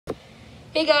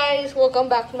Hey guys, welcome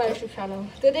back to my YouTube channel.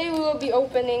 Today we will be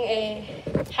opening a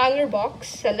hanger box,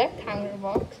 select hanger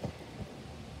box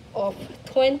of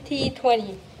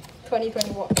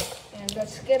 2021. And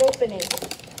let's get opening.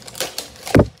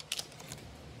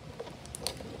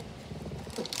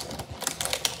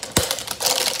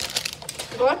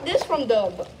 Got this from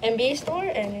the NBA store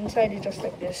and inside it's just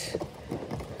like this.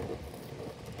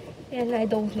 And I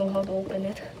don't know how to open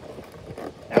it.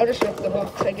 I'll just rip the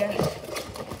box, I guess.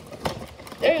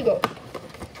 There you go.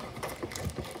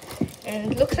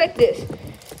 And it looks like this.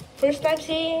 First time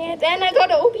seeing it, and I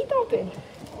got an OB topping.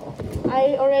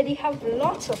 I already have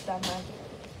lots of them, man.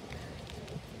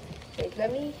 Wait,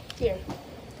 let me, here.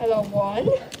 I got one.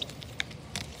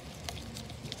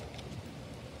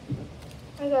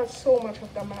 I got so much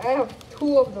of them, man. I have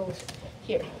two of those.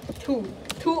 Here, two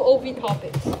OB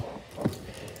toppings.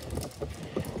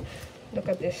 Look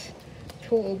at this,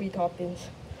 two OB toppings.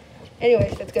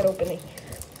 Anyways, let's get opening.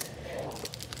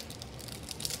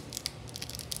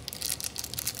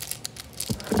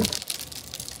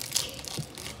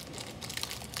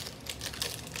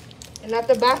 And at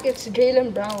the back, it's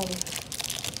Jaylen Brown.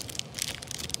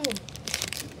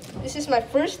 This is my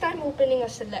first time opening a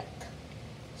select.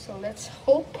 So let's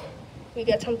hope we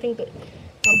get something good.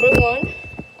 Number one,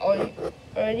 I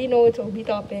already know it's OB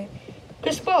topping.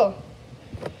 Chris Paul.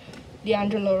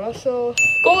 D'Angelo Russell.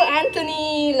 Go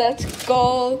Anthony! Let's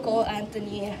go. Go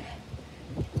Anthony.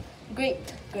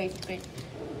 Great.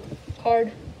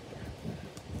 Card.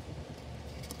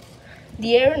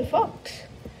 De'Aaron Fox.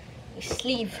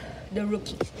 Sleeve the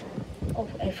rookies. Oh,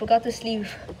 I forgot the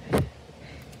sleeve.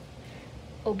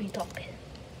 OB top.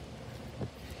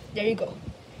 There you go.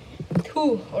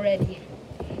 Two already.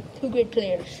 Two great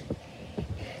players.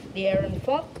 De'Aaron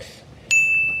Fox.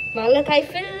 Malachi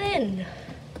Flynn.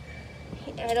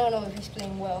 I don't know if he's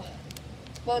playing well,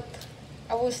 but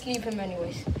I will sleeve him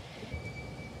anyways.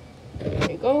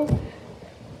 There you go.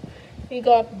 We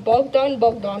got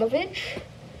Bogdanovich.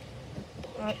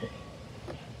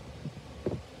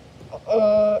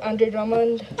 Andre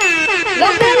Drummond.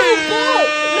 LaMelo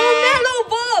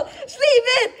Ball! Sleeve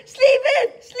it!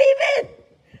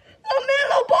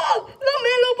 LaMelo Ball!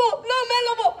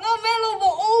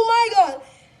 Oh my god!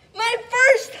 My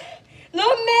first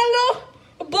LaMelo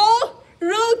Ball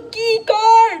rookie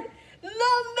card!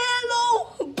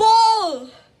 LaMelo Ball!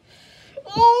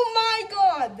 Oh my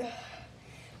god!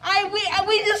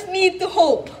 We just need to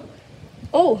hope.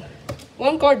 Oh,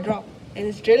 one card dropped, and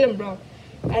it's Jaylen Brown.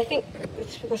 I think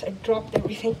it's because I dropped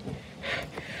everything.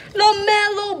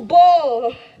 LaMelo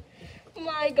Ball!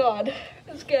 My god.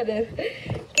 Let's get it.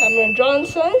 Cameron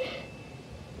Johnson.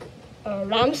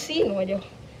 Ramsey, no idea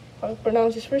how to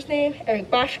pronounce his first name.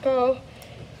 Eric Paschal.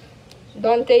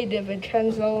 Dante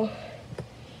DiVincenzo.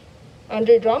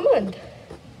 Andre Drummond.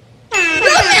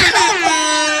 LaMelo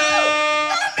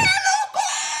Ball! LaMelo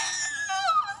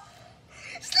Ball!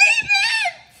 Sleep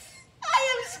it! I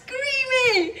am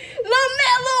screaming!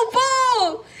 LaMelo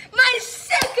Ball! My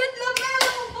second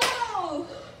LaMelo Ball!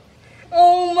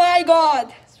 Oh my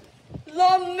god!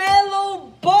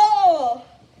 LaMelo Ball!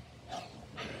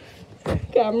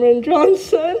 Cameron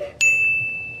Johnson.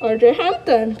 RJ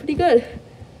Hampton. Pretty good.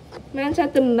 Man's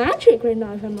at the Magic right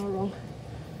now, if I'm not wrong.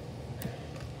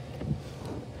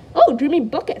 Oh, Dreamy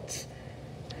Buckets.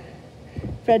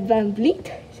 Fred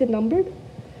VanVleet. Is it numbered?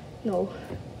 No.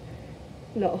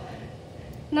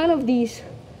 None of these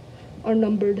are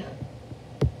numbered.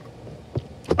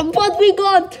 But we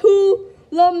got two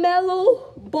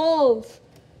LaMelo Balls.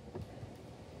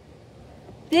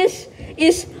 This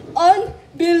is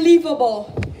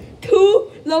unbelievable.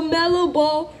 Two LaMelo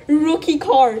Ball rookie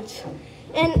cards.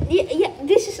 And yeah,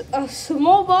 this is a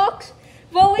small box,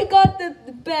 but we got the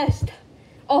best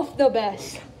of the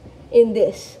best in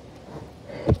this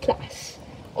class.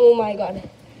 Oh my god.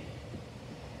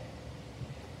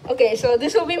 Okay, so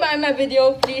this will be my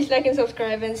video. Please like and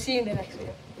subscribe and see you in the next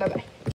video. Bye bye.